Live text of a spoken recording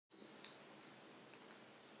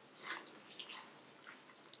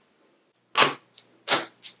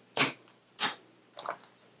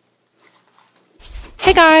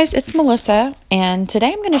Hey guys, it's Melissa, and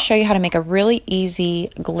today I'm going to show you how to make a really easy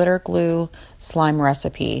glitter glue slime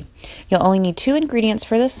recipe. You'll only need 2 ingredients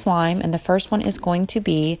for this slime, and the first one is going to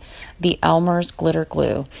be the Elmer's glitter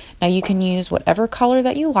glue. Now you can use whatever color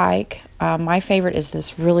that you like. My favorite is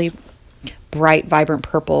this really bright, vibrant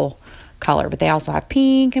purple color, but they also have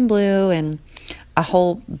pink and blue and a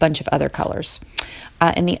whole bunch of other colors.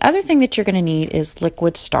 And the other thing that you're going to need is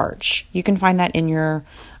liquid starch. You can find that in your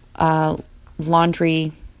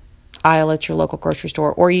laundry aisle at your local grocery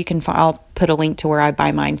store, or you can I'll put a link to where I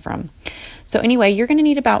buy mine from. So anyway, you're going to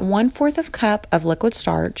need about 1/4 of a cup of liquid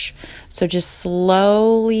starch. So just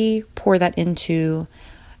slowly pour that into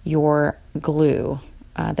your glue,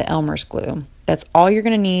 the Elmer's glue. That's all you're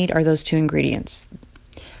going to need are those 2 ingredients.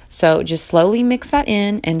 So just slowly mix that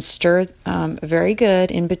in and stir very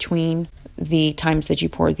good in between the times that you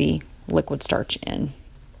pour the liquid starch in.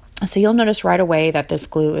 So you'll notice right away that this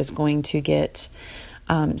glue is going to get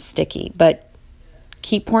sticky, but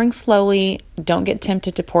keep pouring slowly. Don't get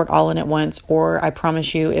tempted to pour it all in at once, or I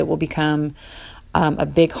promise you it will become a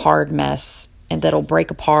big hard mess and that'll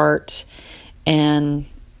break apart and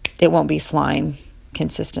it won't be slime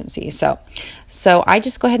consistency. So I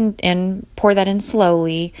just go ahead and pour that in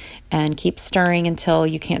slowly and keep stirring until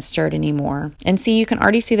you can't stir it anymore. And see, you can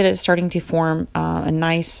already see that it's starting to form a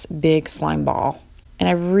nice big slime ball. And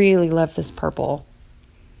I really love this purple.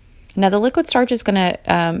 Now the liquid starch is going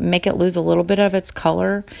to make it lose a little bit of its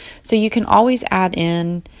color. So you can always add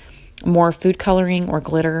in more food coloring or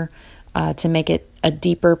glitter to make it a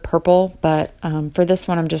deeper purple. But for this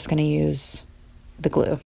one, I'm just going to use the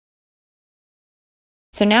glue.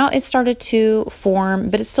 So now it started to form,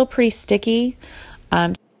 but it's still pretty sticky.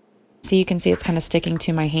 So you can see it's kind of sticking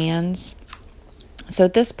to my hands. So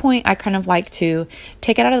at this point, I kind of like to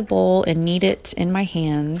take it out of the bowl and knead it in my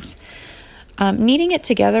hands. Kneading it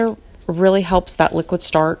together really helps that liquid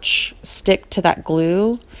starch stick to that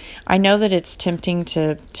glue. I know that it's tempting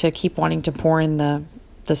to keep wanting to pour in the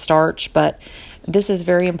starch, but this is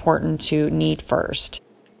very important to knead first.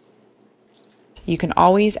 You can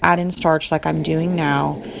always add in starch like I'm doing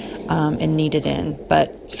now and knead it in,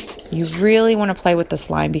 but you really want to play with the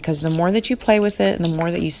slime, because the more that you play with it and the more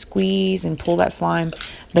that you squeeze and pull that slime,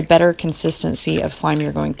 the better consistency of slime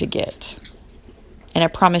you're going to get. And I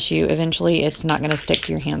promise you, eventually it's not going to stick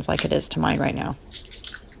to your hands like it is to mine right now.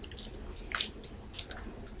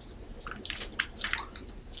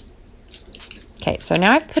 Okay, so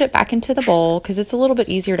now I've put it back into the bowl because it's a little bit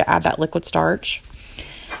easier to add that liquid starch.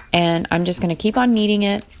 And I'm just going to keep on kneading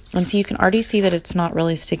it. And so you can already see that it's not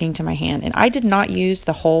really sticking to my hand. And I did not use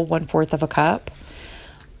the whole 1/4 of a cup.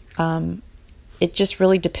 It just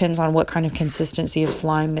really depends on what kind of consistency of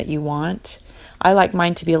slime that you want. I like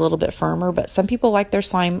mine to be a little bit firmer, but some people like their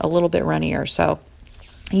slime a little bit runnier. So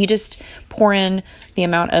you just pour in the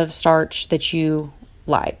amount of starch that you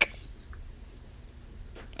like.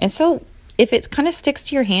 And so if it kind of sticks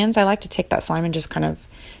to your hands, I like to take that slime and just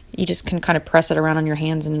you just can kind of press it around on your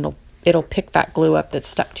hands and it'll pick that glue up that's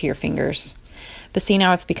stuck to your fingers. But see,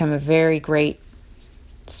 now it's become a very great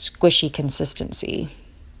squishy consistency.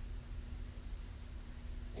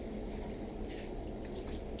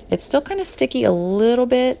 It's still kind of sticky a little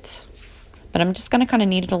bit, but I'm just going to kind of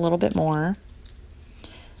knead it a little bit more.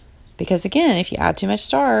 Because again, if you add too much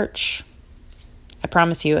starch, I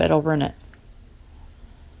promise you it'll ruin it.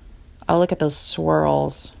 Oh, look at those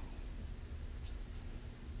swirls.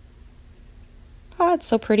 Oh, it's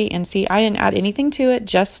so pretty. And see, I didn't add anything to it,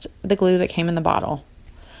 just the glue that came in the bottle.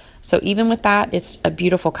 So even with that, it's a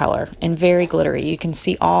beautiful color and very glittery. You can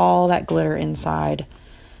see all that glitter inside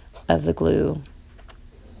of the glue.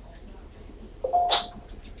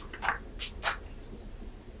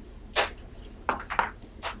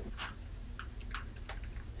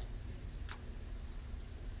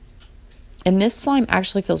 And this slime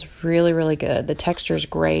actually feels really, really good. The texture is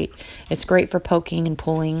great. It's great for poking and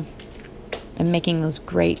pulling and making those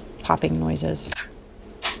great popping noises.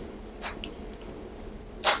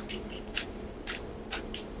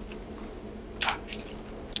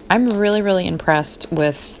 I'm really, really impressed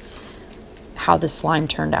with how this slime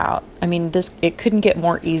turned out. I mean, it couldn't get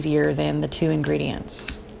more easier than the 2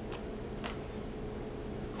 ingredients.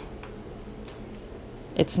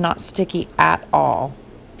 It's not sticky at all.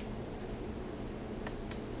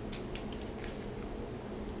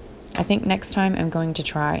 I think next time I'm going to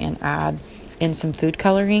try and add in some food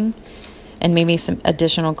coloring and maybe some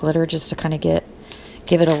additional glitter just to kind of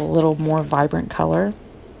give it a little more vibrant color.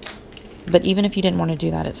 But even if you didn't want to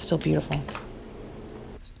do that, it's still beautiful.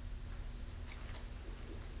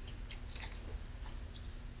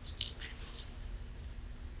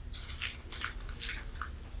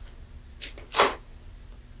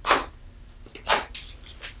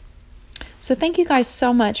 So thank you guys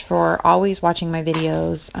so much for always watching my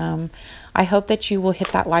videos. I hope that you will hit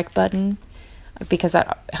that like button because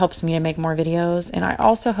that helps me to make more videos. And I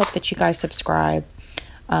also hope that you guys subscribe.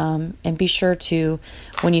 And be sure to,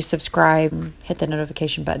 when you subscribe, hit the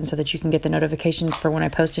notification button so that you can get the notifications for when I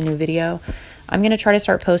post a new video. I'm going to try to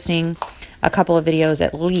start posting a couple of videos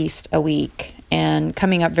at least a week. And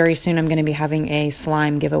coming up very soon, I'm going to be having a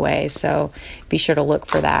slime giveaway. So be sure to look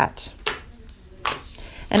for that.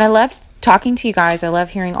 And I love talking to you guys. I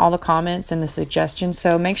love hearing all the comments and the suggestions.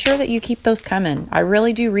 So make sure that you keep those coming. I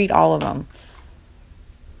really do read all of them.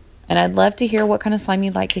 And I'd love to hear what kind of slime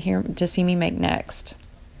you'd like to see me make next.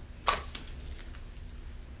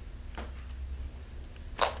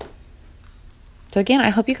 So again, I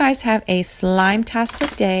hope you guys have a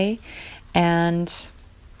slime-tastic day, and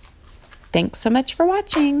thanks so much for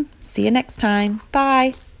watching. See you next time.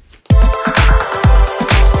 Bye.